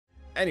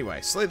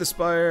Anyway, slay the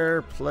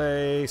Spire,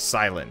 play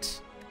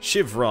Silent.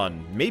 Shiv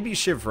run. Maybe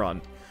Shiv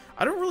run.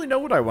 I don't really know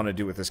what I want to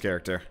do with this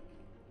character.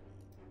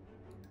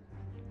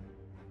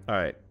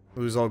 Alright.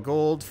 Lose all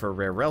gold for a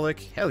rare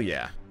relic. Hell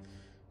yeah.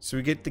 So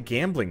we get the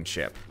gambling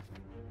chip.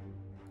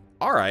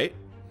 Alright.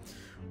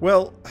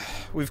 Well,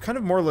 we've kind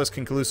of more or less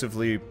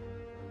conclusively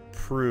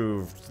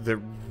proved that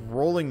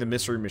rolling the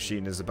mystery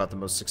machine is about the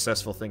most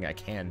successful thing I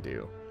can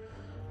do.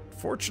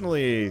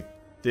 Fortunately,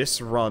 this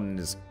run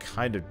is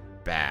kind of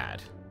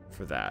bad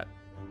for that.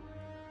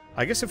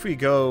 I guess if we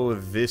go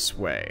this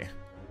way,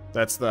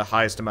 that's the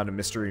highest amount of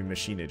mystery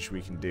machinage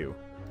we can do.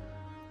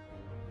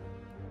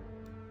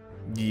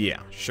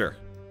 Yeah, sure.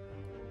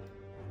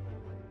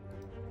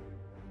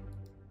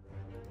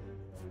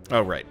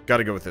 Oh, right.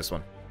 Gotta go with this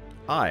one.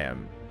 I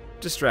am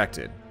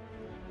distracted.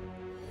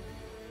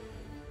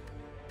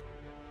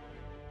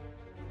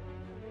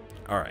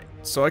 Alright,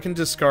 so I can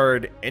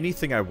discard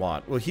anything I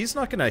want. Well, he's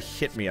not gonna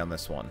hit me on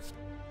this one.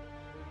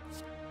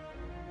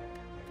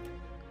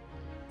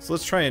 So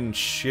let's try and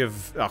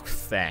shiv... Oh,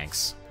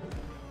 thanks.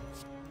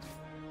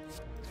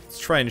 Let's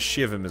try and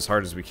shiv him as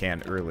hard as we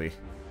can early.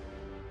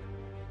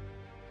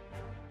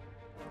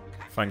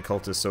 I find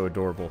cultists so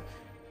adorable.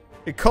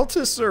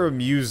 Cultists are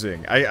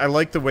amusing. I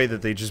like the way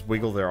that they just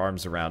wiggle their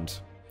arms around.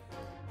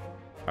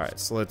 Alright,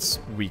 so let's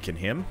weaken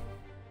him.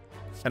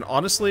 And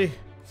honestly,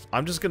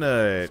 I'm just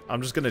gonna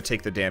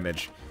take the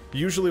damage.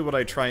 Usually what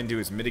I try and do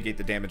is mitigate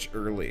the damage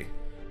early.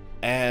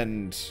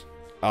 And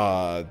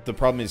the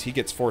problem is he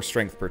gets 4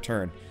 strength per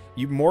turn.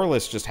 You more or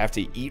less just have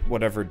to eat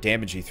whatever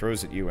damage he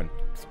throws at you, and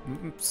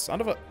son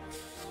of a...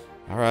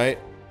 Alright.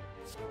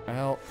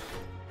 Well,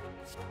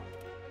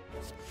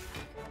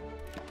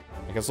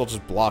 I guess I'll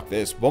just block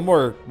this. One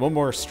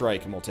more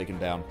strike and we'll take him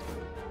down.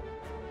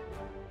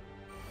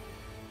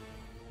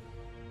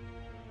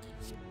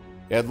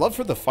 Yeah, I'd love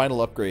for the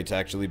final upgrade to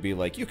actually be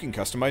like, you can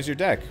customize your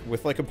deck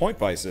with like a point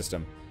buy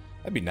system.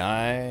 That'd be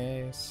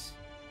nice.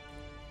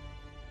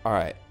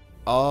 Alright.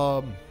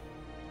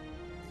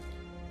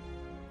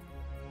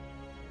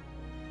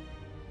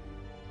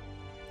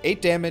 8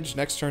 damage,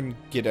 next turn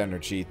get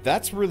energy.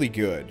 That's really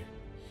good.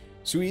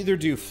 So we either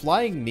do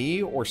Flying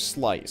Knee or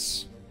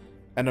Slice.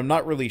 And I'm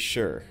not really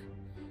sure.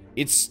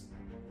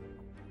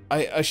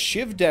 A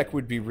Shiv deck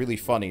would be really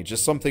funny.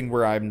 Just something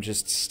where I'm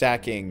just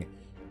stacking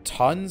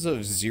tons of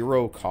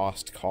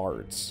 0-cost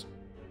cards.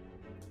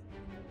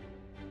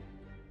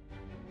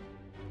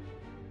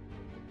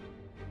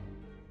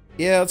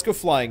 Yeah, let's go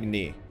Flying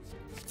Knee.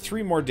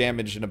 3 more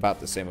damage and about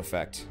the same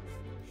effect.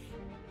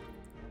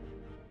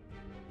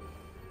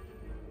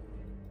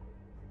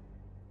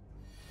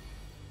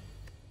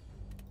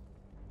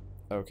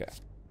 Okay.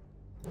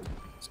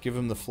 Let's give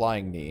him the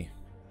Flying Knee.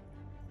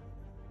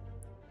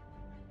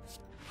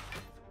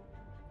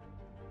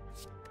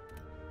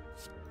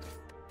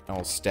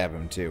 I'll stab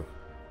him too.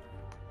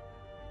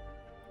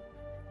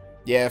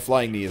 Yeah,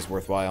 Flying Knee is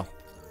worthwhile.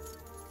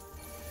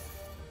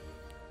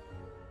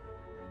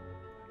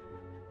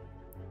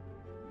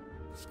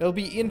 It'll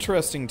be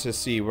interesting to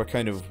see what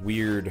kind of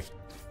weird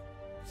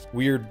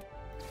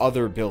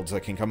other builds I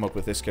can come up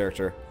with this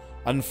character.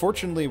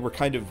 Unfortunately, we're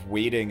kind of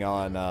waiting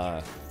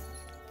on,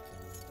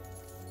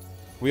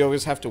 we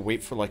always have to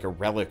wait for, like, a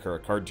relic or a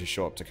card to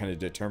show up to kind of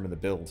determine the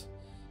build.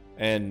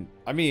 And,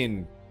 I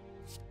mean,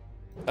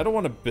 I don't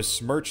want to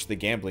besmirch the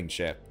gambling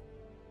chip.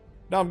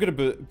 No, I'm going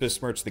to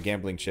besmirch the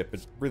gambling chip.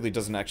 It really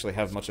doesn't actually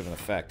have much of an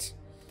effect.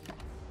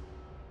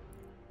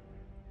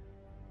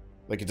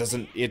 Like, it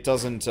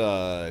doesn't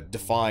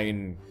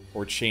define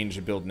or change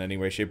a build in any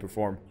way, shape, or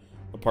form.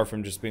 Apart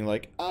from just being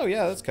like, oh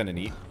yeah, that's kind of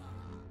neat.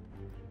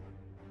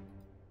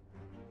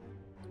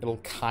 It'll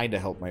kind of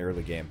help my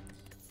early game.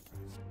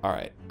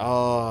 Alright,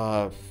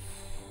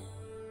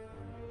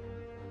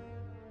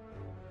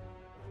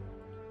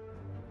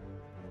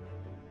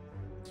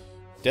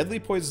 Deadly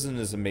Poison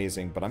is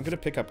amazing, but I'm going to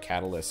pick up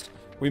Catalyst.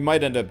 We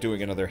might end up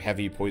doing another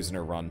heavy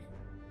Poisoner run.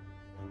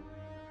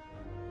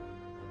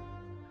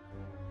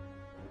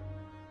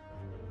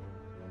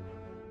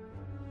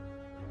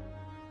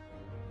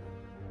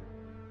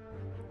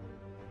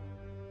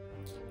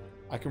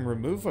 I can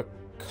remove a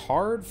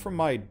card from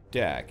my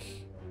deck.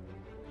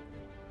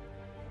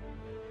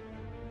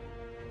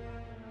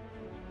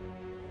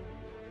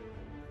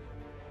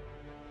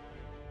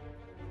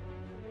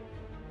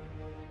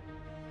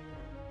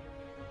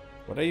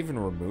 Would I even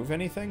remove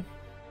anything?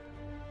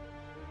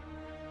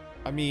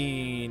 I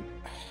mean...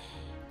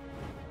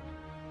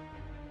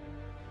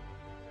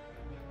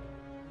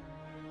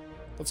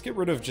 Let's get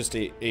rid of just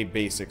a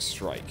basic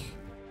strike.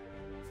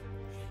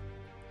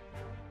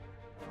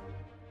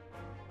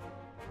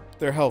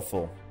 They're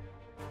helpful.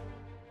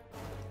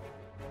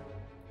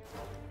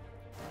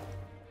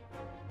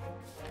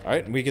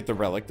 Alright, and we get the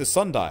relic, the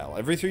Sundial.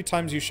 Every 3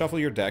 times you shuffle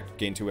your deck,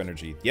 gain 2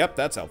 energy. Yep,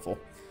 that's helpful.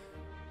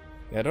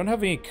 Yeah, I don't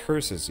have any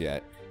curses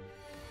yet.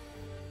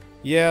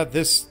 Yeah,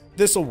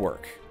 this'll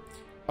work.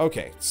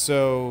 Okay,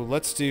 so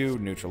let's do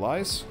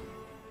Neutralize.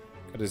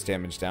 Cut his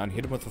damage down,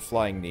 hit him with a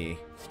Flying Knee.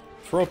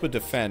 Throw up a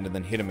Defend, and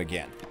then hit him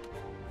again.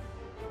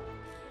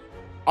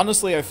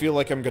 Honestly, I feel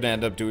like I'm gonna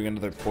end up doing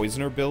another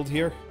poisoner build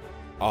here.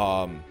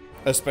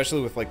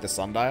 Especially with, like, the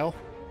sundial.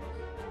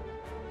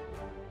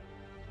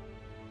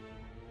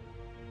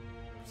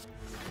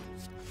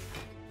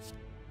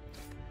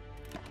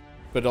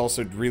 But it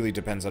also really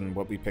depends on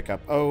what we pick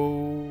up.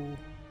 Oh.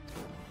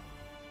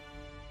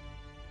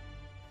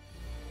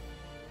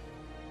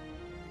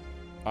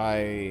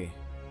 I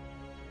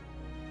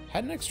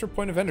had an extra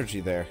point of energy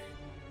there.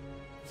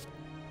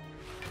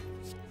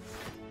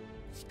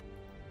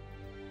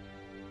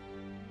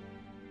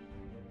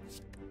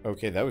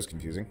 Okay, that was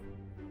confusing.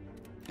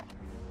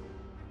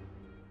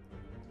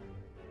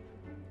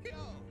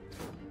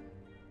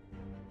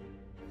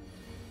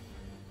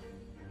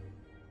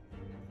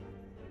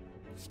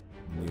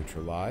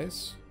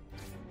 Neutralize.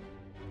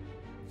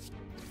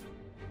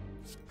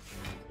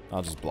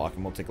 I'll just block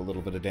him. We'll take a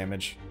little bit of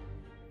damage.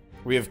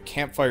 We have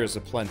campfires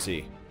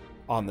aplenty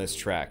on this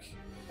track.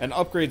 And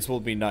upgrades will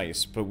be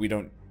nice, but we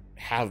don't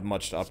have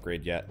much to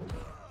upgrade yet.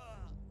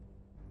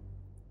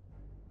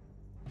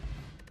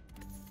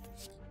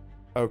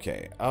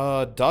 Okay,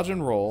 dodge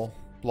and roll,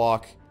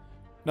 block.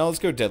 Now let's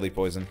go deadly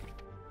poison.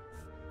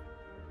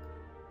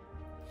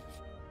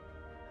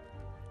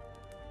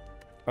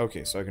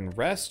 Okay, so I can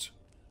rest,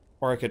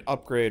 or I could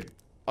upgrade.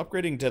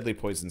 Upgrading deadly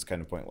poison's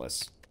kind of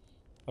pointless.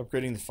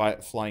 Upgrading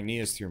the flying knee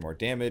is 3 more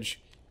damage.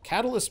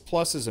 Catalyst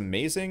plus is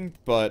amazing,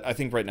 but I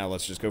think right now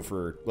let's go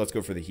for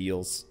the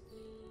heals.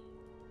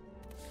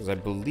 Because I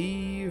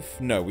believe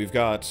we've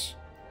got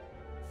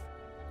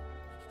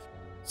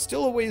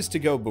still a ways to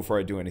go before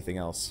I do anything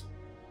else.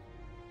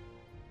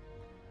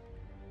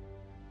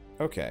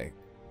 Okay.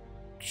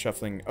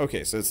 Shuffling.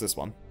 Okay, so it's this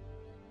one.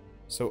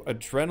 So,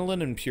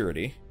 adrenaline and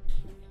purity.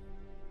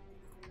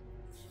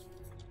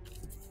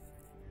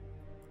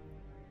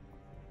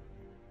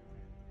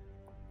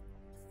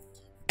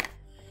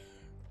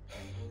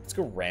 Let's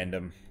go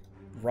random.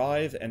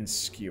 Writhe and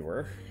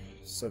skewer.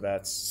 So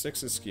that's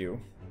 6 is skew.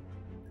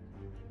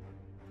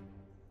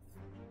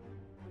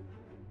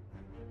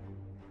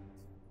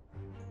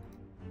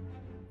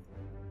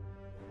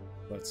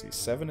 Let's see,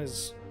 7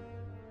 is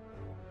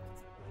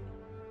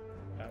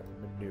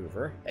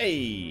outmaneuver.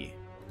 Hey!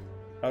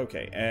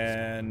 Okay,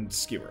 and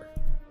skewer.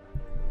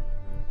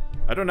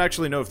 I don't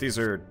actually know if these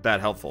are that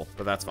helpful,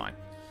 but that's fine.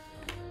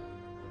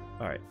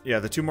 Alright, yeah,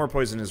 the 2 more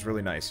poison is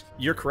really nice.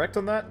 You're correct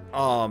on that.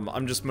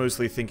 I'm just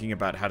mostly thinking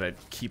about how to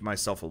keep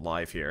myself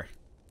alive here.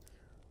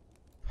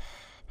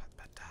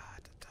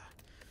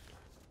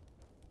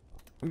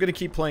 I'm gonna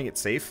keep playing it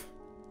safe.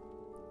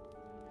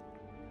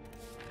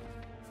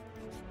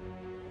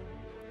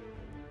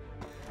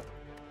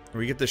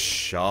 We get the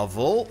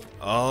shovel.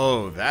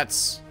 Oh,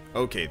 that's...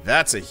 Okay,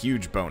 that's a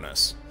huge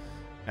bonus.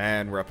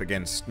 And we're up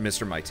against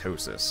Mr.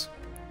 Mitosis.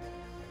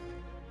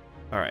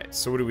 Alright,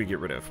 so what do we get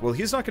rid of? Well,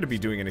 he's not going to be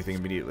doing anything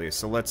immediately,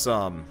 so let's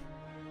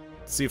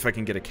see if I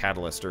can get a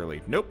catalyst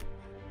early. Nope.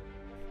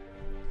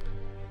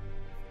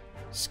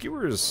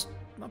 Skewer is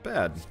not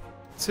bad.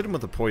 Let's hit him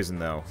with a poison,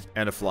 though,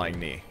 and a flying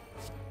knee.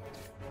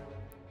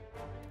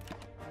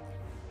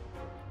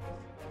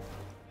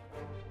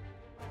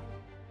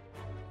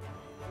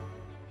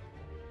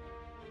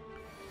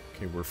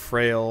 Okay, we're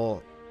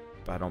frail,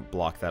 but I don't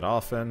block that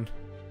often.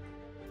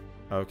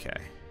 Okay.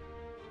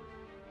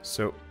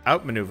 So,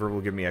 outmaneuver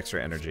will give me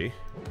extra energy.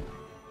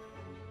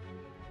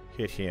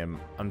 Hit him.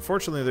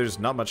 Unfortunately, there's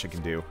not much I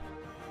can do.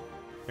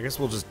 I guess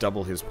we'll just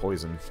double his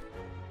poison.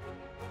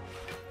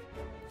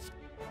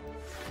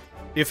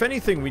 If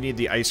anything, we need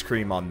the ice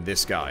cream on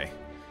this guy.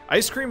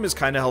 Ice cream is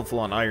kind of helpful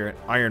on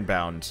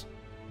Ironbound,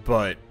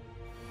 but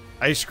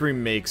ice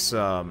cream makes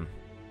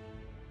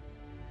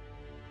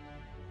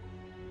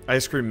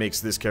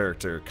this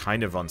character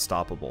kind of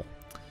unstoppable.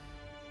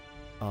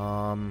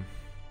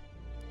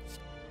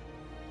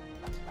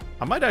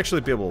 I might actually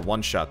be able to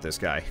one-shot this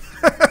guy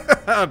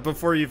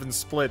before he even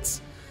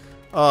splits.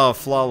 Oh,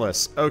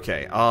 flawless.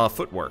 Okay,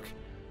 footwork.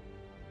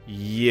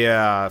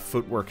 Yeah,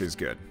 footwork is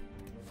good.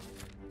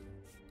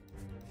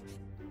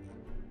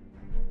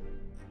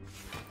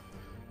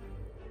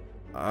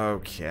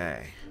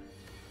 Okay.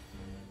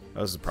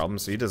 That was the problem,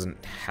 so he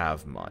doesn't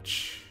have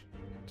much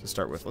to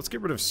start with. Let's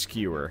get rid of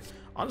Skewer.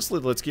 Honestly,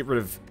 let's get rid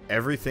of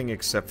everything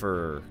except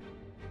for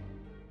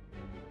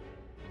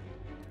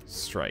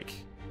Strike.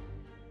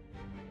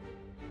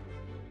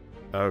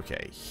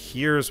 Okay,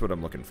 here's what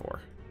I'm looking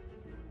for.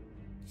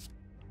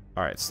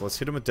 Alright, so let's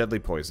hit him with Deadly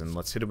Poison.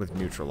 Let's hit him with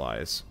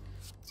Neutralize.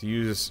 Let's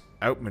use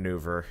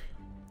Outmaneuver.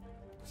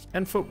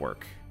 And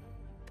Footwork.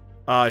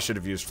 I should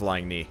have used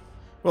Flying Knee.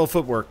 Well,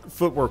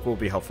 Footwork will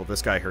be helpful.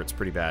 This guy hurts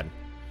pretty bad.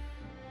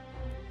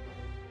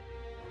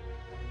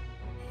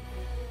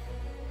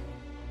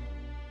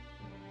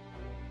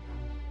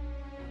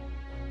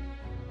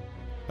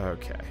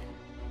 Okay.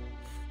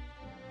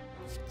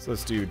 So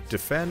let's do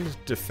Defend,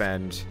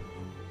 Defend,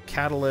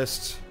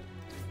 Catalyst,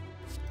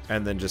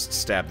 and then just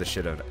stab the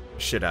shit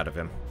out of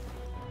him.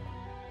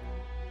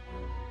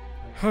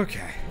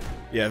 Okay.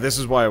 Yeah, this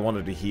is why I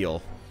wanted to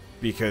heal.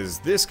 Because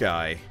this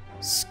guy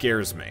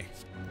scares me.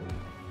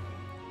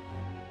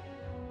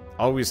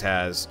 Always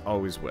has,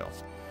 always will.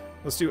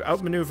 Let's do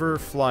outmaneuver,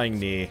 flying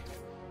knee.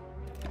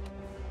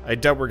 I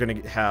doubt we're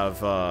going to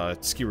have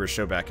Skewer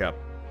show back up,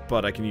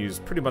 but I can use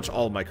pretty much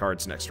all of my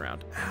cards next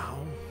round.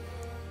 Ow.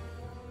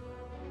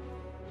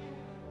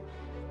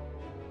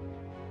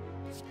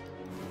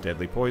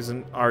 Deadly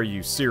poison. Are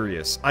you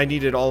serious? I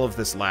needed all of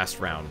this last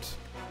round.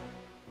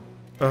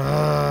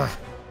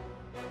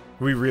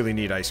 We really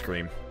need ice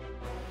cream.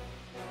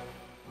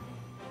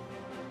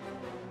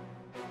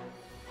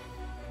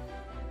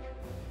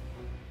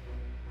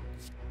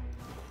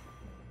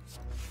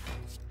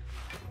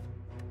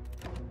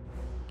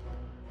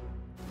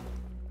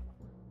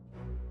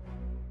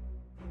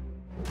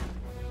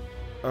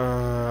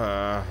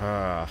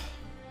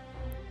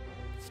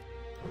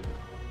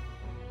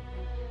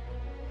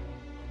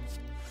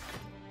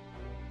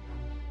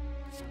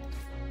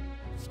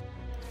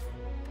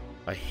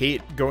 I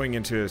hate going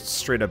into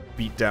straight up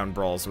beatdown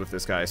brawls with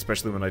this guy,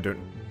 especially when I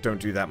don't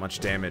do that much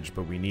damage,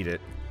 but we need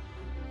it.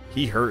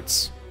 He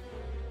hurts.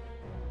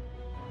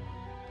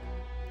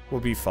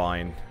 We'll be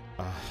fine.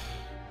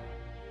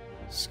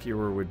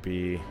 Skewer would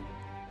be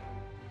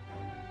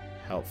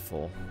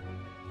helpful.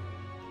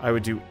 I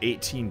would do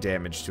 18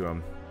 damage to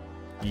him.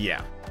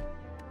 Yeah.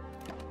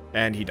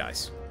 And he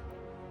dies.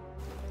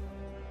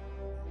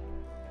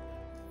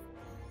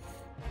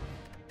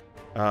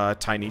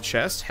 Tiny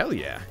chest? Hell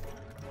yeah.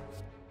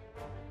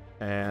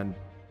 And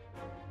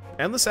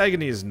Endless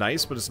Agony is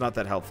nice, but it's not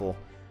that helpful.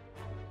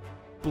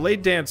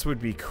 Blade Dance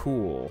would be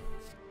cool,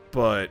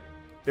 but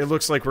it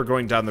looks like we're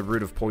going down the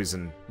route of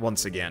poison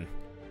once again.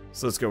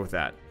 So let's go with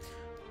that.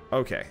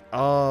 Okay,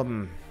 so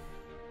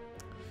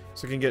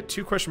we can get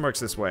 2 question marks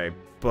this way,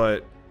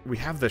 but we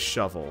have the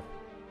shovel.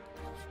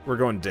 We're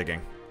going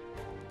digging.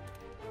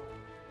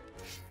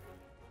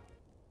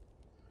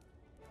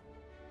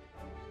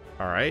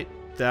 Alright,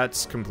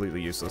 that's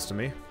completely useless to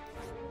me.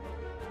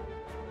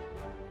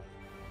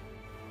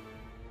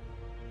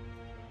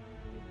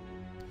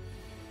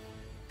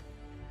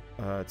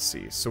 Let's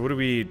see. So what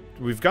do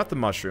we've got the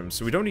mushrooms,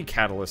 so we don't need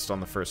catalyst on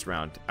the first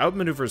round.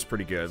 Outmaneuver is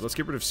pretty good. Let's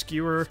get rid of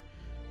Skewer.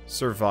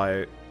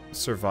 Survivor.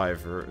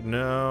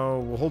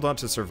 No, we'll hold on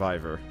to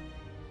Survivor.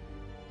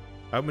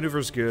 Outmaneuver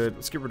is good.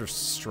 Let's get rid of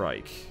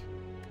Strike.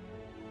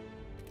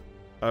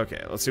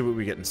 Okay, let's see what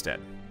we get instead.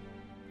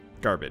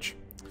 Garbage.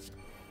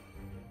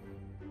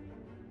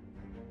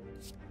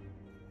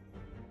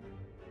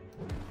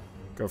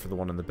 Go for the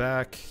one in the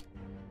back.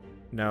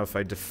 Now if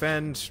I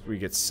defend, we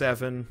get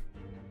 7.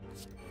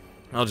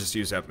 I'll just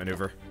use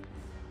outmaneuver.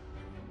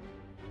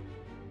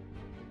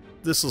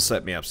 This will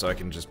set me up so I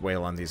can just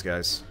wail on these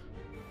guys.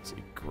 Let's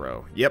see,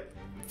 grow. Yep,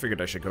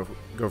 figured I should go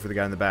for the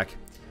guy in the back.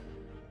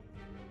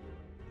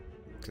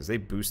 Because they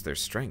boost their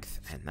strength,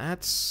 and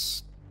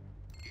that's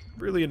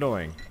really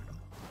annoying.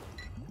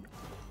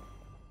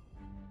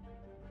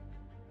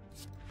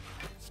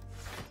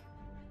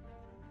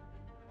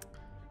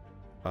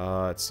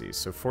 Let's see,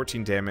 so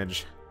 14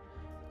 damage.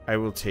 I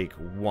will take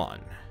 1.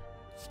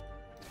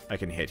 I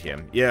can hit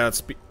him. Yeah,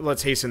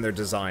 let's hasten their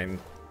demise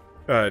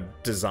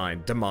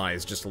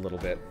just a little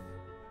bit.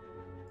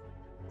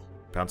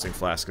 Bouncing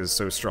Flask is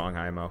so strong,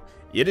 IMO.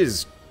 It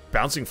is.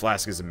 Bouncing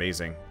Flask is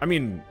amazing. I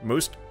mean,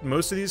 most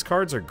of these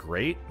cards are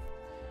great.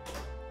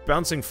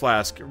 Bouncing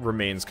Flask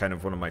remains kind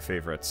of one of my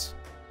favorites.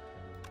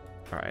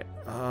 Alright,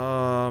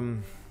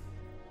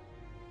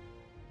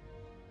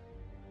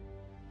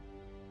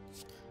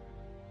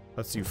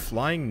 let's do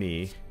Flying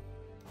Knee,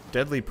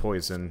 Deadly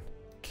Poison,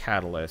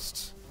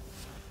 Catalyst,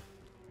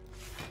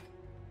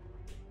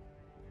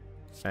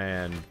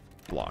 and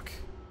block.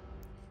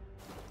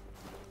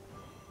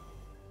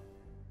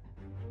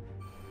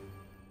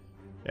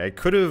 Yeah, I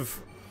could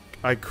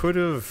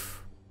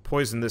have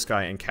poisoned this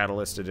guy and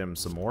catalysted him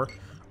some more,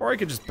 or I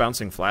could just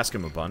Bouncing Flask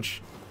him a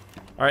bunch.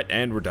 All right,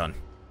 and we're done.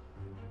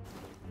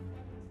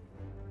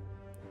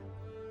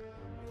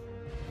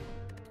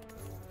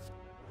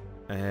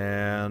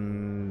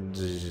 And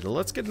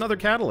let's get another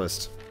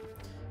catalyst.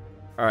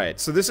 All right,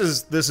 so this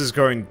is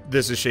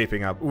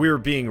shaping up. We're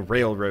being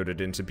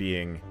railroaded into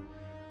being.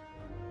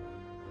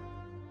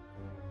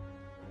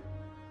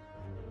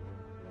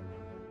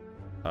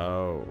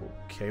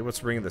 Okay,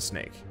 what's Ring of the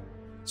Snake?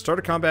 Start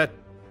a combat,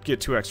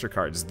 get 2 extra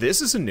cards.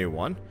 This is a new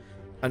one.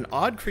 An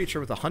odd creature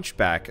with a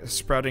hunchback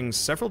sprouting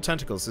several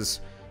tentacles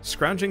is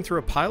scrounging through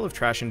a pile of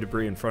trash and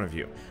debris in front of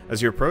you.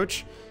 As you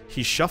approach,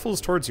 he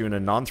shuffles towards you in a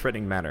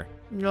non-threatening manner.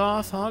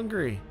 Loth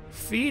hungry.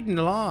 Feeding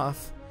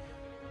Loth.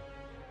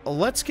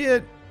 Let's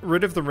get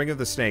rid of the Ring of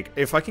the Snake.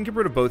 If I can get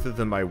rid of both of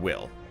them, I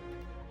will.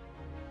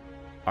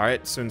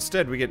 Alright, so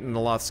instead we get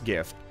Noloth's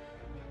gift.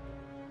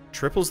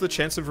 Triples the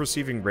chance of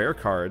receiving rare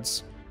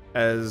cards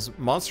as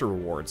monster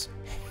rewards.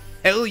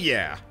 Hell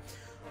yeah!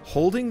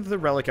 Holding the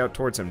relic out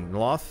towards him,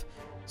 Noloth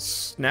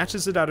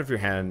snatches it out of your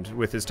hand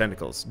with his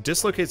tentacles,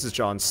 dislocates his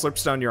jaw, and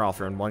slurps down your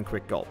offer in one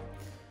quick gulp.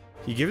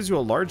 He gives you a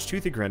large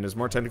toothy grin as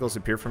more tentacles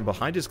appear from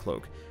behind his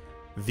cloak,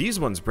 these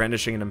ones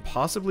brandishing an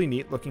impossibly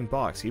neat-looking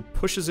box. He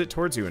pushes it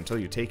towards you until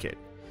you take it.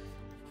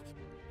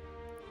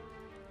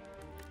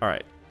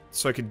 Alright,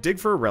 so I could dig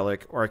for a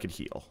relic, or I could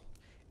heal.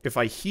 If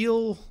I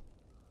heal...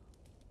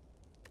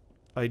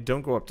 I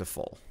don't go up to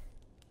full.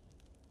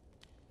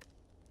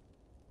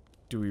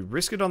 Do we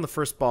risk it on the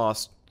first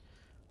boss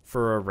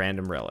for a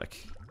random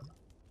relic?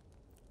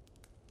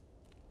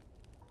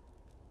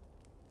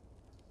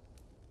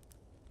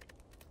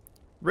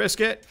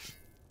 Risk it.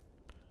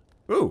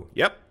 Ooh,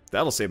 yep.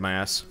 That'll save my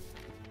ass.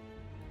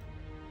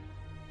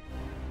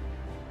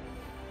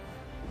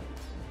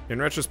 In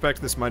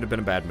retrospect, this might have been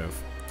a bad move.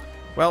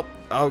 Well,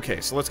 okay,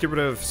 so let's get rid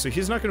of... So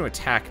he's not going to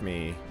attack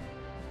me.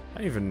 I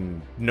don't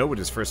even know what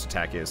his first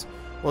attack is.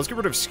 Well, let's get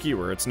rid of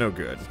Skewer. It's no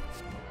good.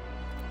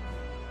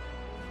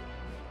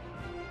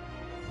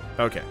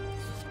 Okay.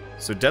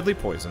 So Deadly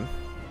Poison.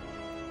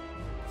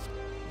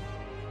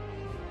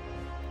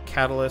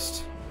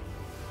 Catalyst.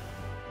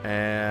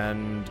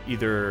 And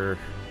either...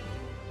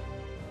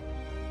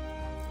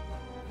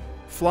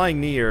 Flying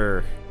Knee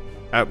or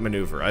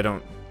Outmaneuver. I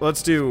don't...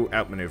 Let's do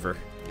Outmaneuver.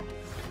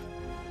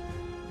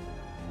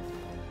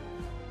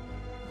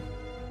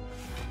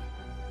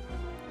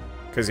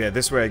 Because, yeah,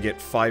 this way I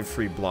get 5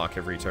 free block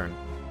every turn.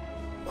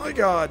 My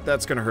god,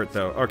 that's gonna hurt,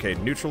 though. Okay,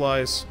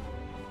 Neutralize.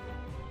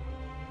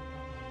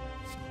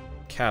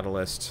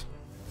 Catalyst.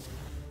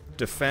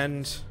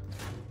 Defend.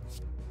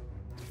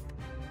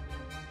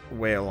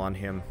 Wail on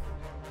him.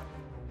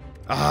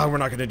 Ah, we're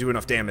not gonna do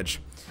enough damage.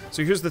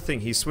 So here's the thing,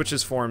 he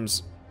switches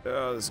forms.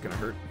 This is gonna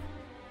hurt.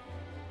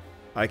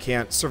 I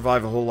can't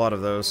survive a whole lot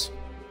of those.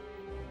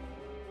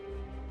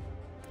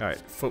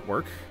 Alright,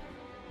 Footwork.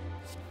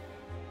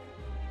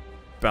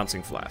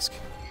 Bouncing Flask.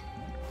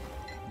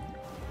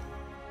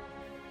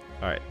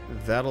 Alright,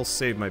 that'll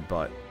save my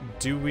butt.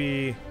 Do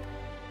we...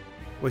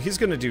 Well, he's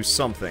gonna do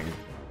something,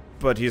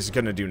 but he's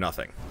gonna do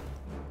nothing.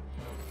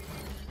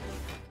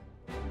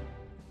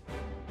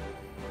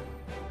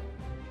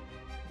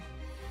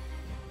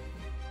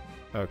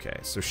 Okay,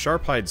 so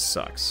Sharphide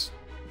sucks.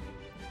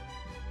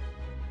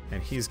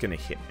 And he's gonna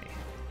hit me.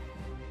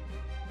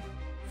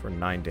 For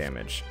 9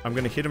 damage. I'm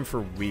gonna hit him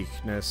for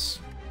weakness.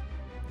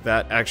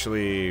 That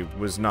actually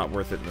was not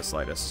worth it in the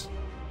slightest.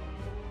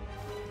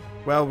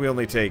 Well, we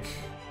only take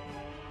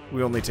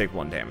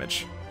 1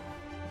 damage.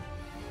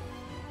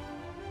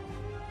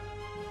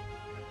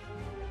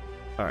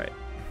 Alright.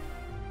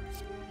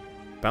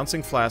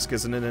 Bouncing Flask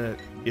isn't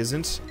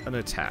an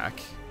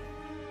attack.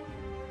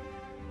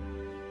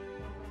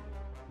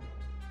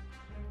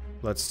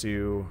 Let's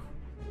do...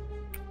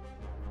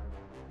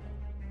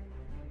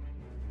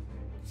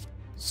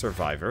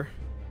 Survivor.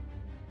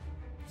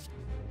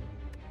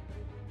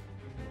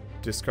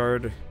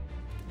 Discard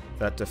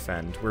that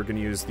defend. We're going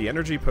to use the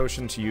energy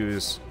potion to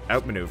use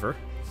outmaneuver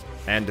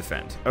and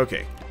defend.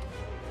 Okay.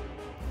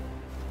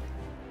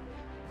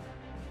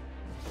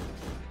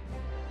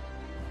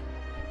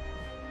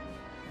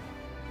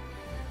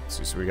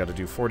 So we got to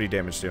do 40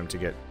 damage to him to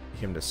get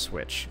him to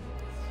switch.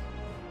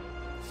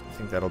 I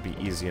think that'll be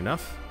easy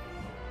enough.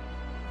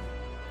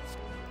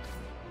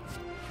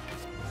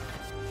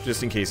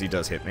 Just in case he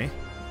does hit me.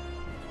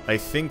 I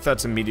think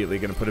that's immediately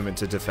going to put him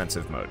into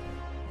defensive mode.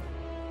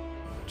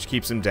 Which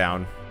keeps him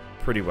down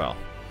pretty well.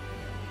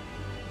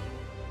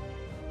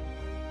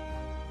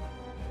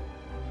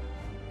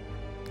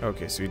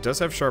 Okay, so he does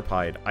have Sharp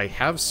Hide. I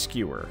have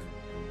Skewer.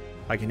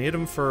 I can hit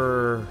him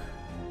for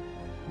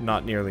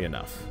not nearly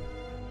enough.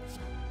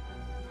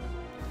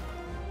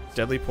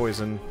 Deadly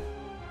Poison.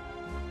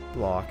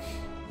 Block.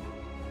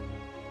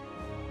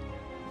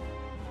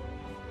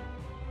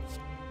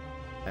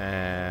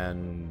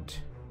 And...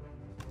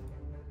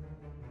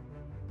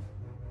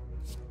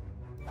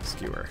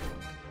 Skewer.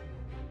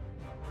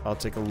 I'll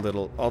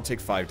take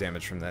 5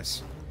 damage from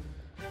this.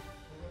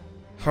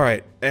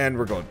 Alright, and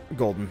we're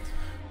golden.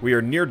 We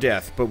are near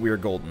death, but we are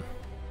golden.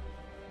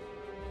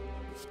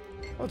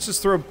 Let's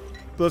just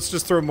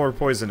throw more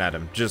poison at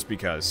him, just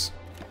because.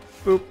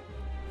 Boop.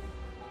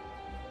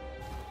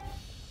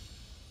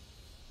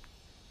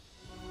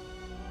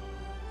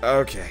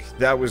 Okay,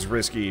 that was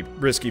risky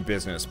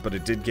business, but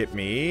it did get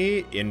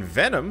me in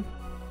Venom.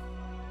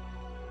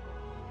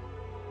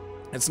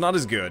 It's not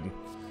as good,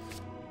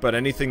 but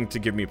anything to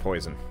give me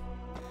poison.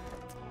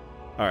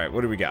 Alright,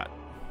 what do we got?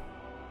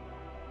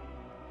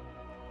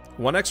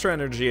 1 extra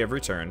energy every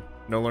turn.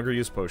 No longer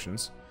use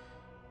potions.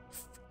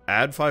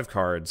 Add 5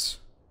 cards.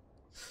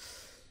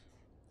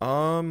 I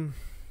don't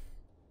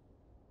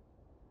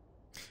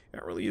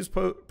really use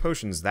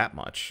potions that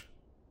much.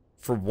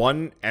 For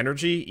 1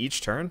 energy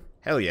each turn?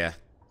 Hell yeah.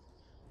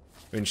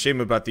 I mean,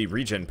 shame about the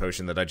regen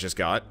potion that I just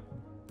got.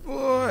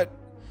 But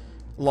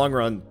long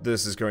run,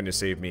 this is going to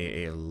save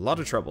me a lot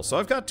of trouble. So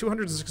I've got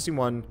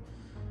 261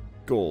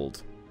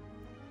 gold.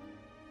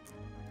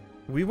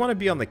 We want to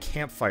be on the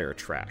campfire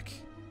track.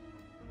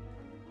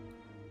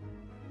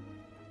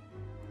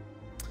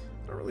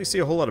 I don't really see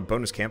a whole lot of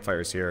bonus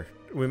campfires here.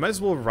 We might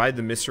as well ride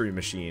the mystery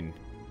machine.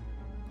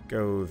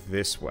 Go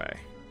this way.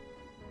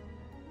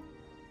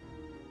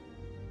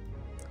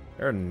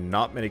 There are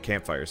not many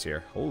campfires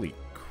here. Holy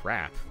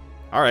crap.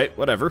 Alright,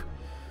 whatever.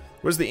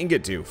 What does the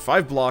ingot do?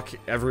 5 block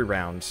every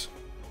round,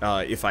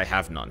 if I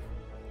have none.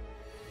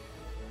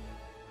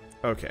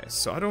 Okay,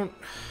 so I don't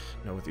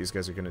know what these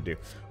guys are going to do.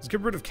 Let's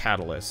get rid of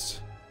Catalyst.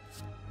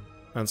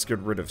 Let's get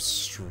rid of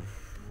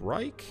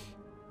strike.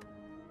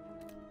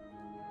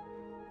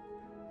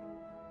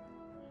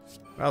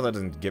 Well, that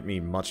doesn't get me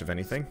much of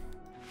anything.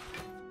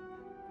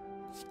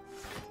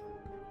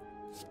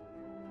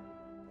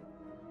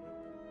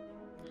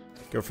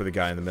 Go for the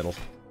guy in the middle.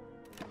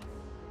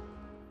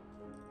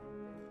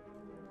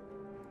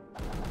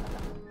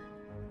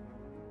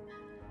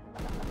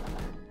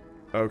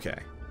 Okay.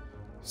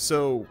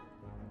 So...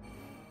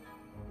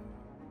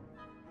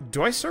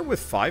 do I start with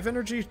 5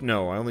 energy?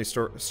 No, I only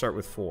start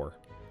with 4.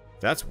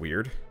 That's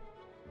weird.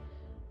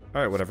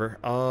 Alright, whatever.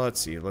 Let's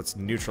see. Let's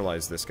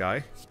neutralize this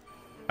guy.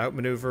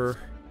 Outmaneuver,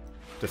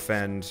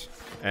 defend,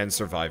 and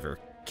survivor.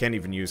 Can't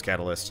even use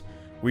catalyst.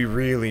 We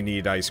really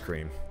need ice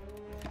cream.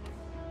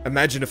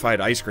 Imagine if I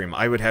had ice cream.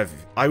 I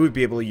would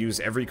be able to use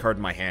every card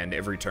in my hand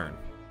every turn.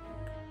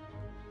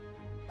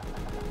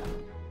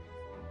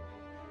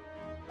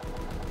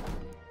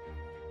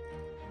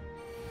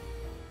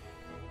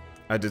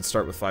 I did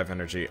start with 5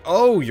 energy.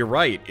 Oh, you're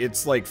right.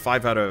 It's like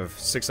 6 out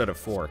of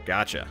 4.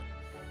 Gotcha.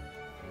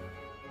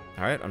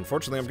 Alright,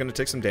 unfortunately I'm going to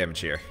take some damage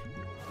here.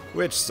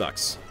 Which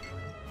sucks.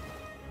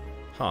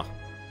 Huh.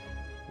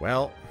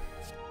 Well.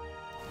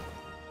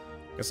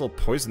 Guess I'll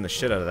poison the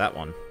shit out of that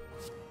one.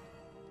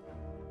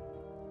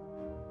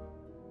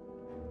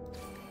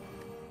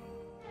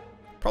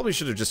 Probably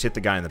should have just hit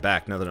the guy in the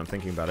back, now that I'm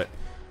thinking about it.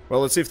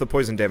 Well, let's see if the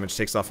poison damage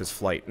takes off his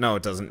flight. No,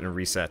 it doesn't, and it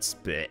resets.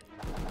 Blech.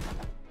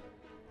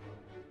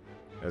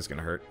 That's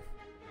gonna hurt.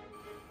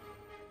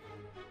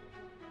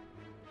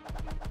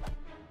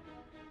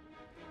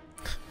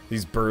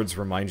 These birds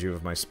remind you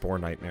of my spore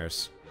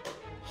nightmares.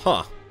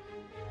 Huh.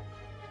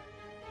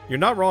 You're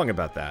not wrong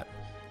about that.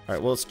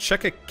 Alright, well, let's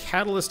check a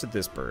catalyst at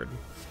this bird.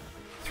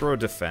 Throw a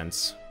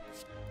defense.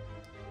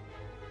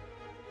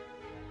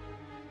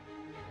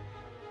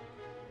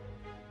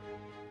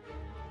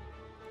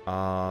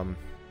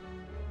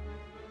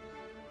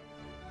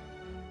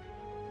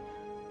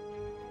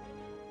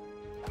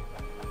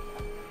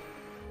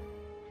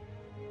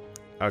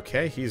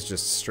 Okay, he's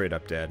just straight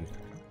up dead.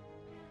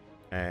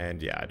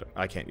 And yeah,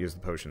 I can't use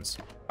the potions.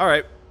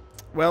 Alright.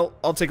 Well,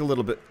 I'll take a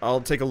little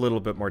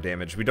bit more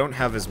damage. We don't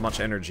have as much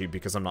energy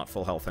because I'm not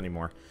full health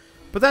anymore.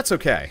 But that's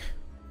okay.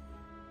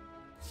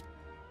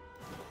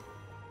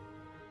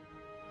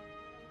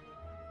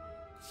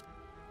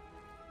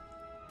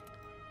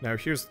 Now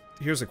here's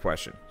a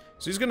question.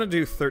 So he's gonna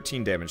do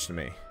 13 damage to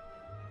me.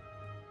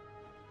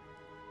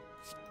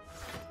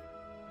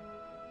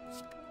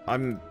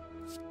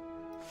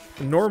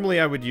 Normally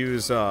I would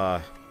use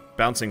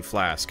Bouncing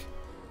Flask.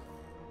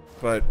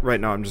 But right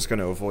now I'm just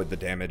gonna avoid the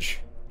damage.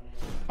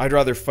 I'd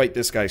rather fight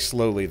this guy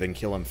slowly than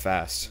kill him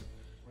fast.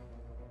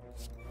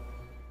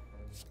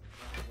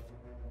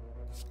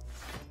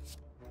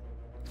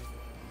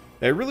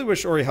 I really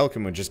wish Ori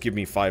Helkin would just give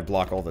me 5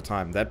 block all the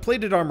time. That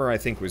plated armor I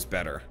think was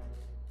better.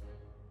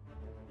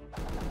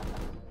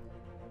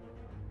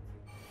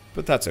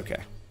 But that's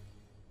okay.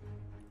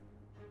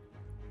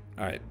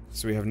 Alright,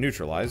 so we have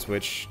Neutralize,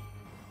 which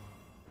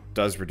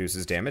does reduce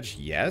his damage,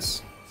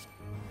 yes.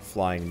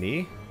 Flying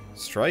Knee,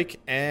 Strike,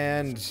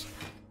 and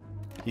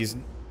he's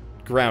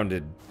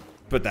grounded,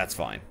 but that's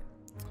fine.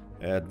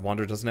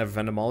 Wander doesn't have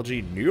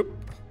Venomology, nope.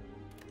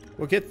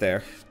 We'll get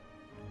there.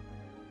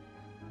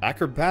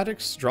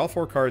 Acrobatics, draw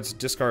 4 cards,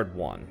 discard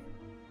 1.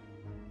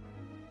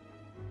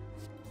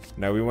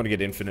 Now we want to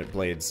get Infinite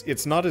Blades.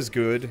 It's not as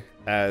good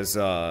as,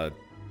 like,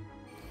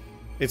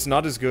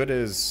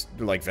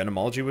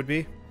 Venomology would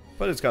be,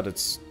 but it's got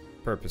its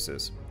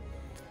purposes.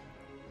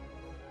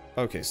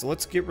 Okay, so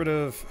let's get rid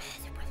of...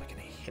 they're probably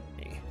gonna hit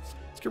me.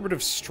 Let's get rid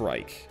of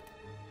Strike.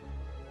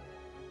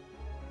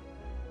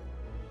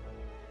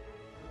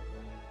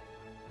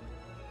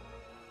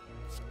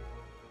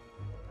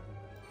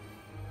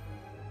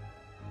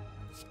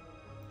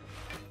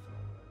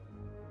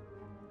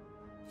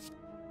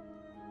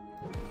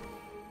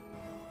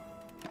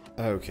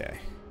 Okay.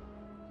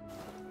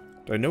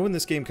 Do I know when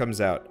this game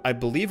comes out? I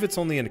believe it's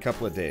only in a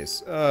couple of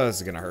days. This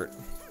is gonna hurt.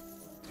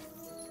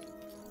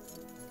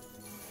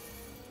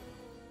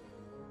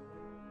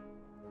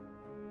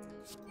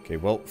 Okay,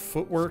 well,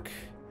 Footwork,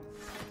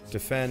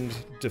 Defend,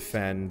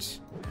 Defend,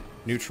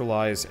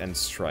 Neutralize, and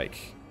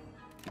Strike.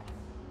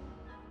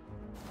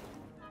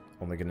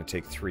 Only gonna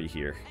take 3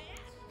 here.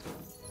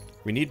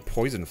 We need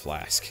Poison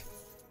Flask.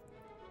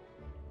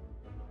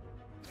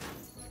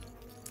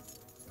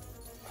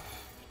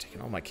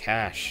 Taking all my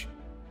cash.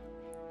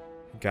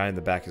 The guy in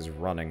the back is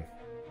running.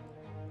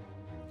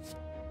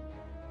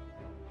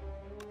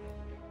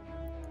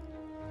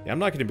 Yeah, I'm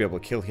not gonna be able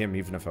to kill him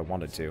even if I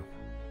wanted to.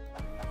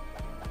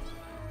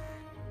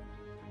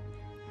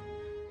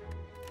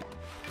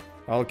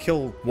 I'll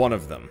kill one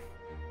of them.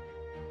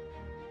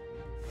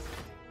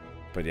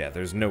 But yeah,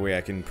 there's no way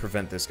I can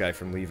prevent this guy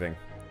from leaving.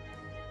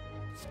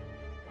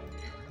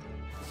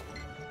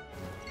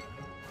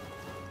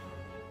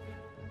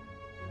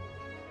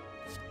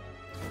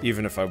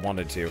 Even if I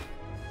wanted to.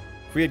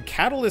 If we had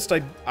Catalyst,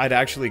 I'd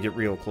actually get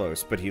real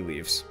close, but he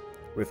leaves.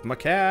 With my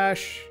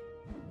cash.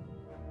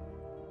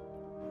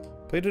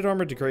 Plated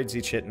armor degrades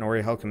each hit, and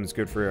Orichalcum is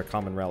good for a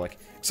common relic.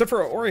 Except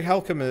for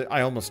Orichalcum,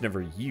 I almost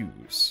never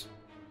use.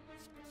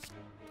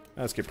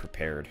 Let's get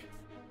prepared.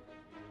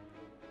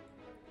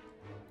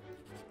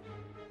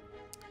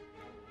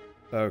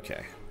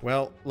 Okay,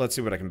 well, let's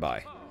see what I can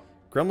buy.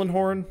 Gremlin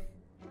Horn.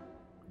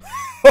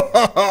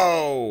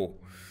 Ho-ho-ho!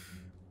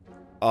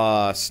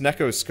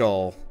 Snecko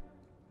Skull.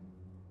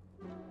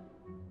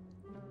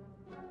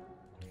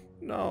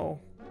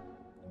 No.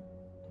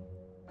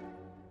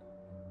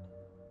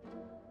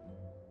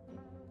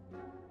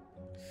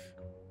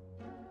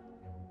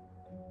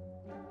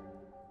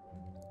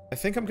 I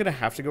think I'm gonna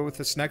have to go with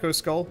the Snecko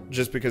Skull,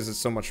 just because it's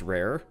so much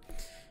rarer.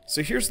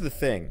 So here's the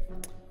thing.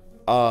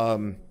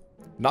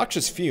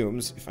 Noxious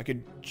Fumes, if I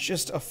could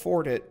just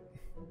afford it,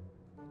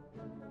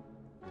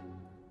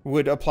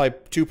 would apply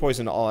 2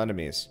 poison to all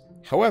enemies.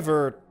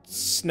 However,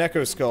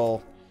 Snecko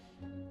Skull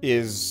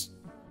is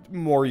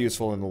more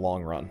useful in the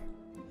long run.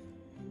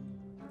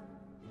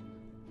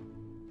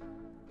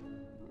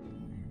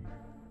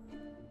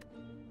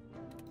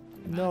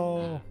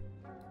 No.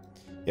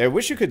 Yeah, I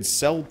wish you could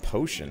sell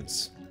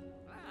potions.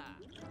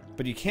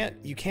 But you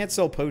can't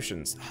sell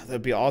potions. Oh,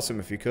 that'd be awesome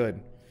if you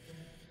could.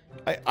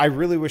 I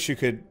really wish you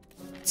could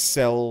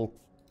sell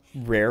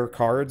rare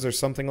cards or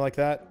something like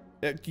that.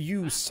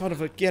 You son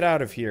of a... Get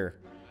out of here.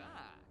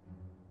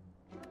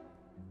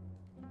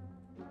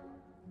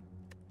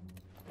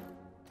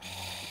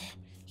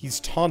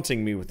 He's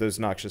taunting me with those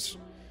noxious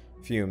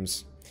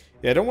fumes.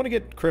 Yeah, I don't want to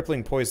get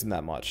crippling poison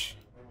that much.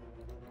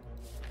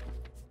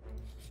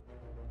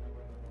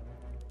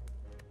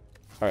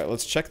 Alright,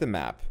 let's check the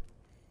map.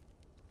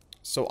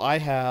 So I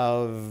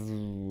have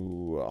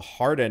a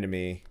hard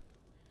enemy.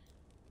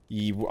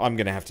 I'm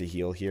gonna have to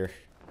heal here.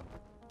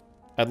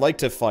 I'd like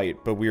to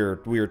fight, but we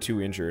are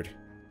too injured.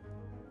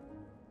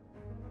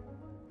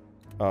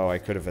 Oh, I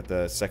could have at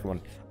the second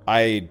one.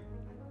 I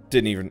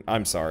didn't even...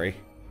 I'm sorry.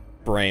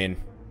 Brain.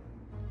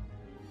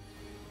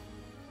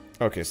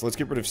 Okay, so let's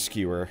get rid of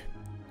Skewer.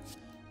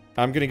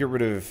 I'm gonna get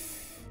rid of...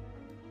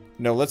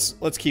 No,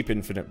 let's keep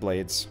Infinite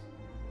Blades.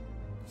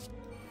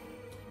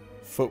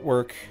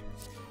 Footwork.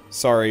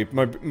 Sorry,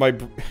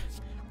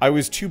 I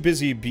was too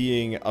busy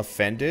being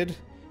offended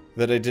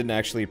that I didn't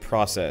actually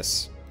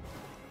process.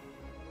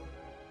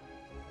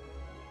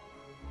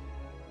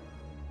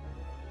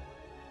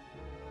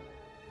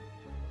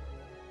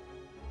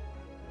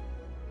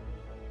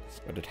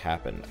 What had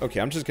happened? Okay,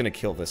 I'm just gonna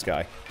kill this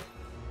guy.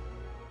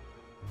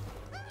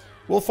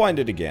 We'll find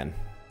it again.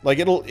 Like,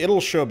 it'll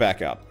show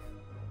back up.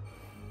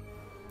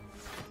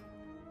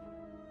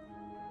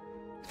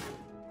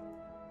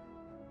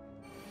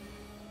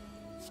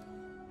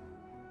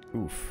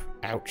 Oof.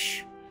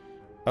 Ouch.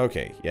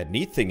 Okay, yeah,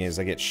 neat thing is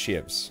I get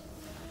shivs.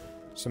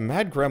 So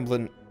Mad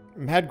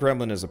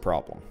Gremlin is a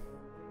problem.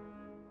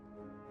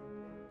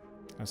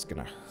 That's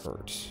gonna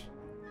hurt.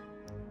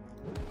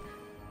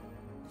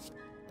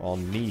 I'll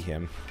knee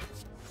him.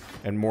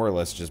 And more or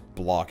less just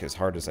block as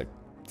hard as I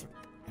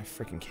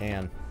freaking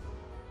can.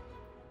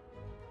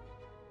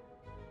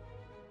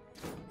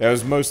 I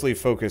was mostly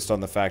focused on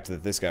the fact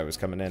that this guy was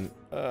coming in.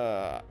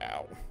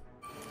 Ow.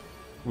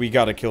 We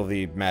gotta kill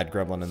the Mad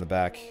Gremlin in the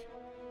back.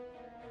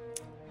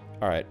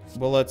 Alright,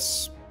 well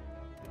let's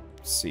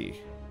see.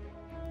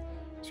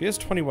 So he has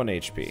 21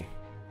 HP.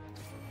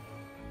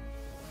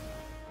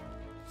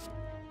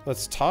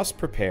 Let's toss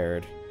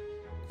prepared.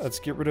 Let's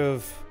get rid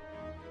of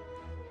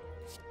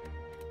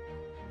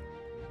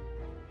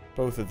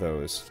both of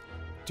those.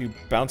 Do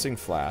bouncing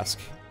flask.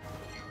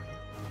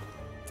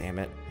 Damn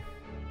it.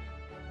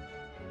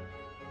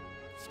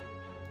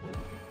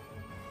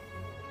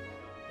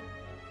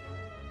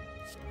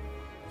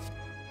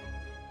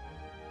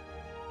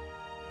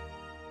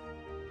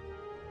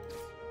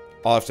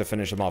 I'll have to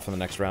finish him off in the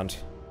next round.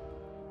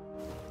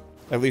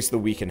 At least the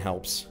weaken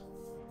helps.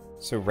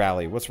 So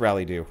rally. What's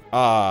rally do?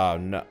 Ah,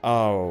 no.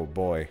 Oh,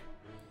 boy.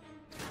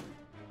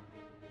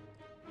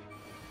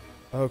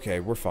 Okay,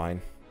 we're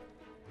fine.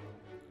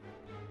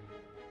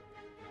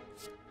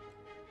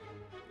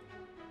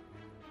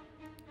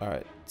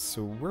 Alright,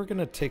 so we're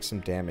gonna take some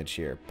damage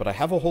here, but I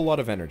have a whole lot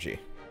of energy.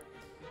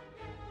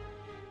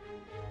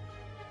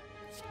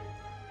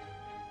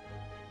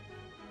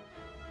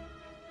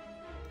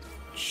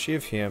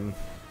 Shiv him.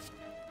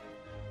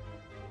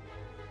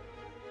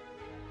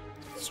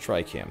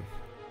 Strike him.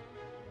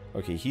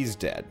 Okay, he's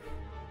dead.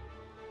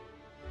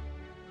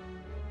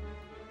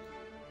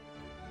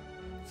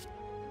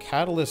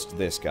 Catalyst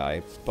this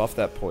guy, buff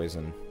that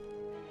poison.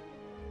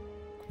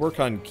 Work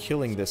on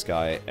killing this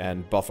guy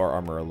and buff our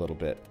armor a little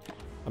bit.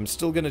 I'm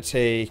still gonna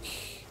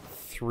take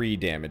 3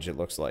 damage, it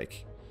looks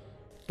like.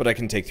 But I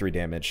can take 3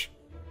 damage.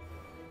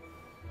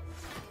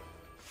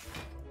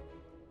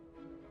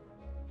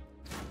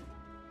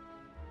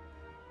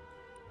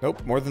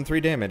 Nope, more than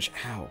 3 damage.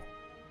 Ow.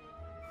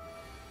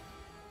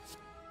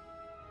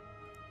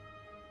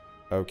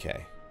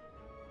 Okay.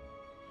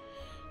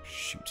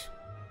 Shoot.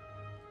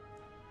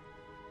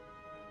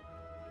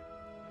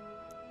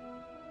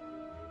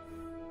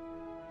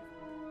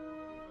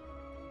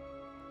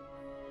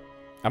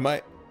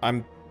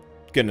 I'm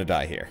gonna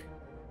die here.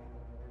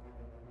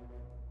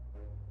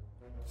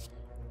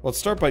 Let's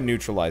start by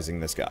neutralizing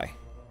this guy.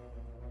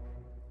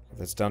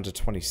 That's down to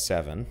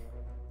 27.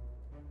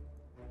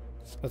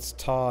 Let's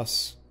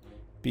toss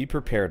Be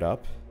Prepared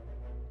up.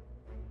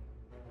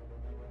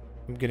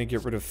 I'm gonna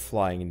get rid of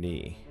Flying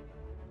Knee.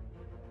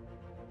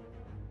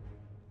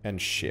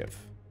 And Shiv.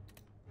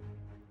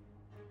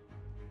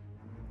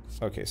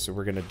 Okay, so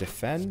we're gonna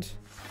defend,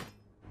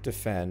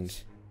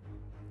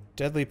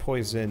 Deadly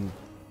Poison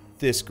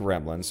this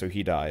gremlin so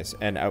he dies,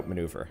 and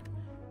outmaneuver.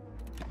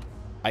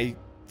 I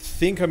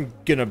think I'm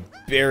gonna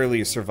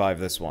barely survive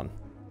this one.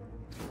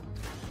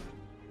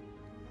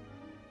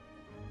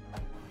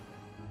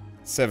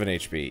 7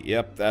 HP.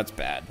 Yep, that's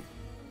bad.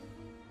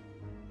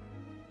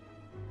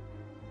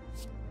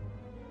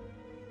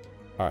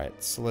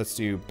 Alright, so let's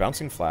do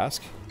Bouncing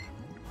Flask.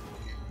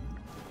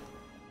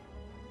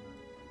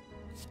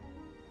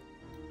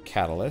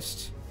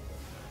 Catalyst.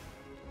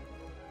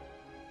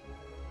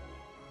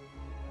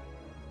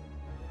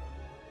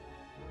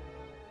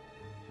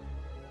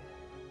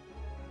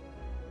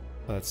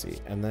 Let's see.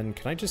 And then,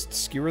 can I just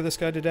skewer this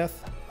guy to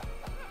death?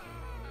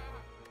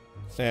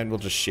 And we'll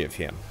just shiv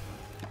him.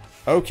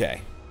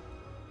 Okay.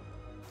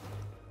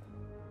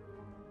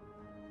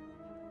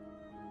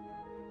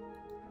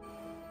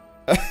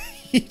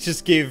 He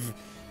just gave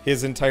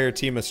his entire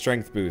team a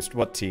strength boost.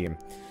 What team?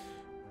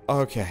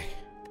 Okay.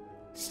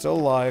 Still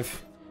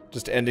alive.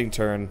 Just ending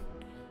turn.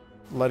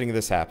 Letting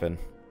this happen.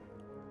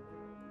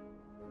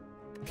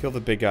 Kill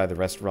the big guy, the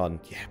rest run.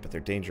 Yeah, but they're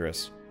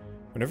dangerous.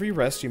 Whenever you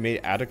rest, you may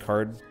add a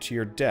card to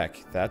your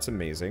deck. That's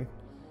amazing.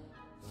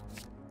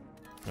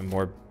 And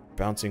more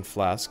Bouncing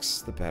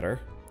Flasks, the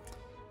better.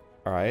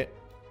 Alright.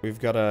 We've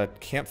got a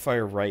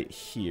campfire right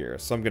here,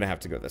 so I'm gonna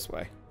have to go this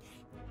way.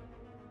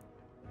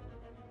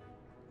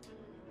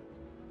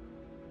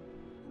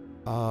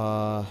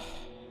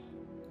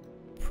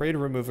 Pray to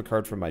remove a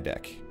card from my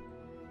deck.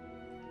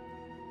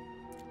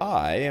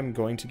 I am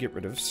going to get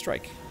rid of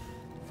Strike.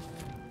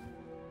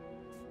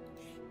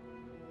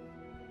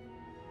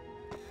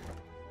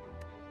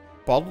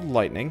 Bottled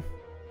Lightning.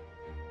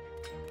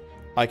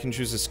 I can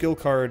choose a skill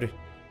card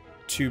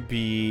to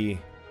be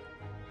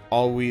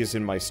always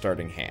in my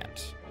starting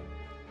hand.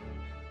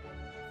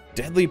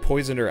 Deadly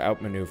Poison or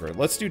Outmaneuver.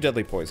 Let's do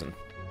Deadly Poison.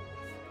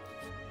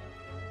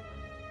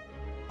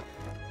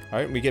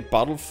 Alright, we get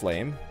Bottled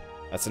Flame.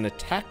 That's an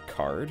attack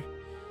card.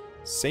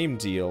 Same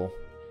deal.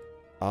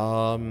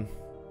 I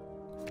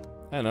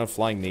don't know,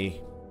 Flying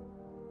Knee.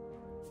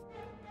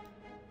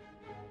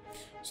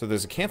 So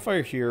there's a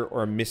campfire here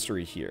or a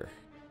mystery here.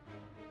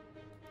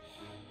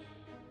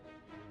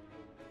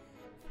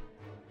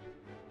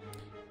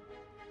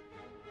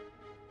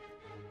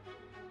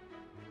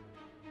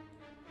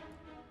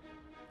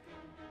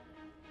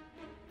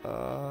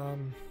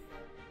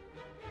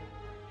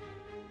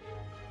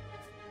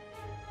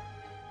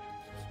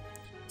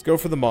 Let's go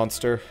for the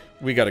monster.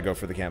 We gotta go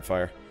for the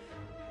campfire.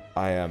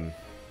 I am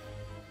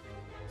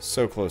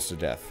so close to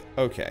death.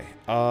 Okay,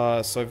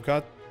 so I've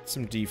got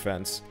some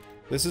defense.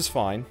 This is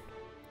fine.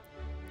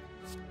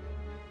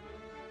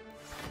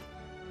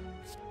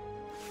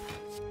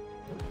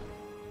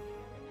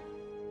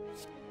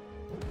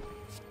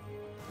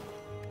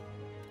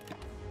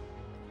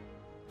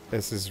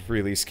 This is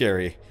really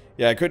scary.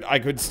 Yeah, I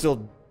could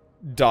still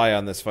die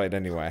on this fight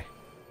anyway.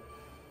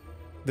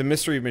 The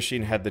mystery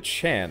machine had the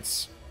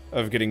chance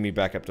of getting me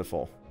back up to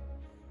full.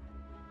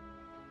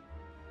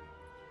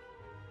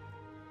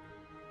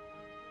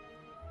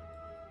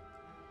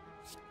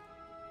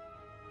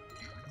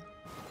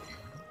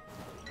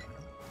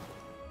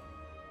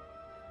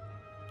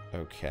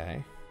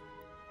 Okay.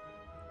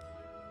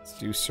 Let's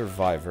do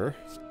Survivor.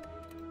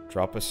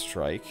 Drop a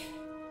strike.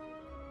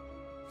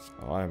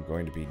 Oh, I'm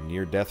going to be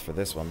near death for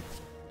this one.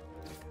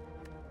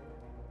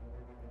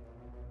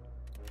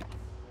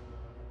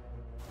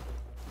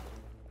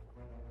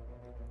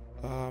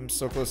 I'm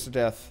so close to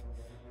death.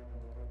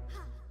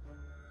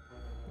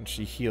 And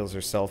she heals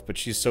herself, but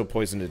she's so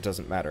poisoned it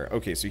doesn't matter.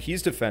 Okay, so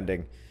he's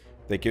defending.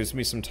 That gives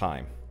me some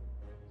time.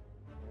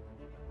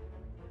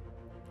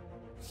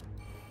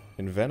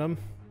 Envenom.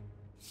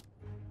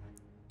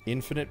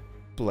 Infinite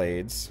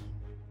Blades.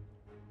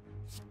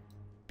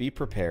 Be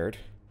Prepared.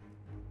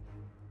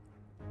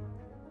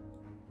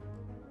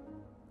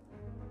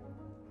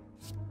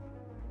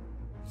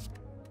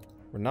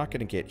 We're not going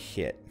to get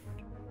hit.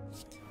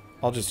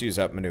 I'll just use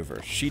Outmaneuver.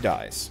 She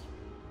dies.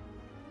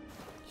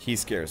 He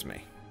scares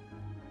me.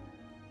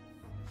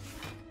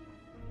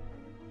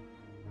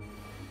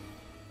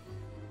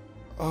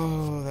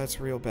 Oh, that's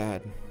real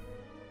bad.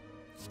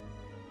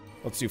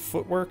 Let's do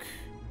Footwork.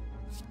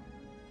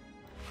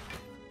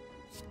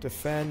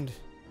 Defend.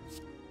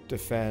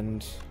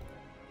 Defend.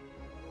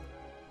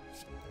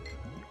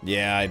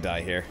 Yeah, I die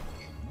here.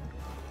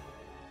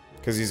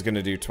 Because he's going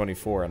to do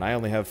 24, and I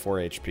only have 4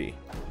 HP.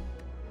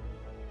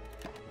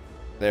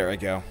 There I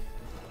go.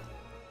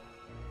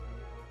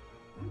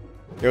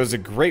 It was a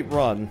great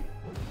run.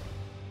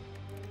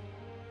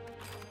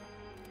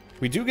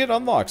 We do get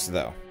unlocks,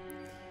 though.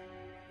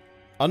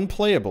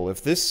 Unplayable.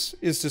 If this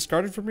is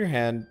discarded from your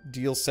hand,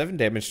 deal 7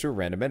 damage to a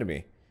random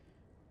enemy.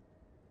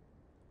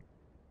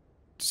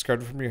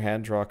 Discard from your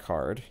hand, draw a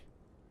card.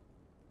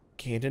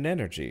 Gain an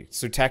energy.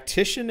 So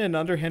Tactician and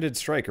Underhanded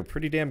Strike are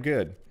pretty damn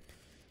good.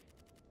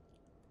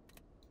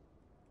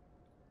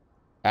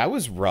 That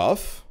was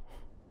rough.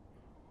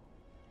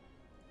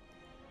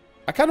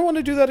 I kind of want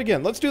to do that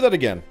again. Let's do that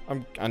again.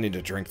 I need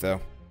a drink,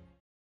 though.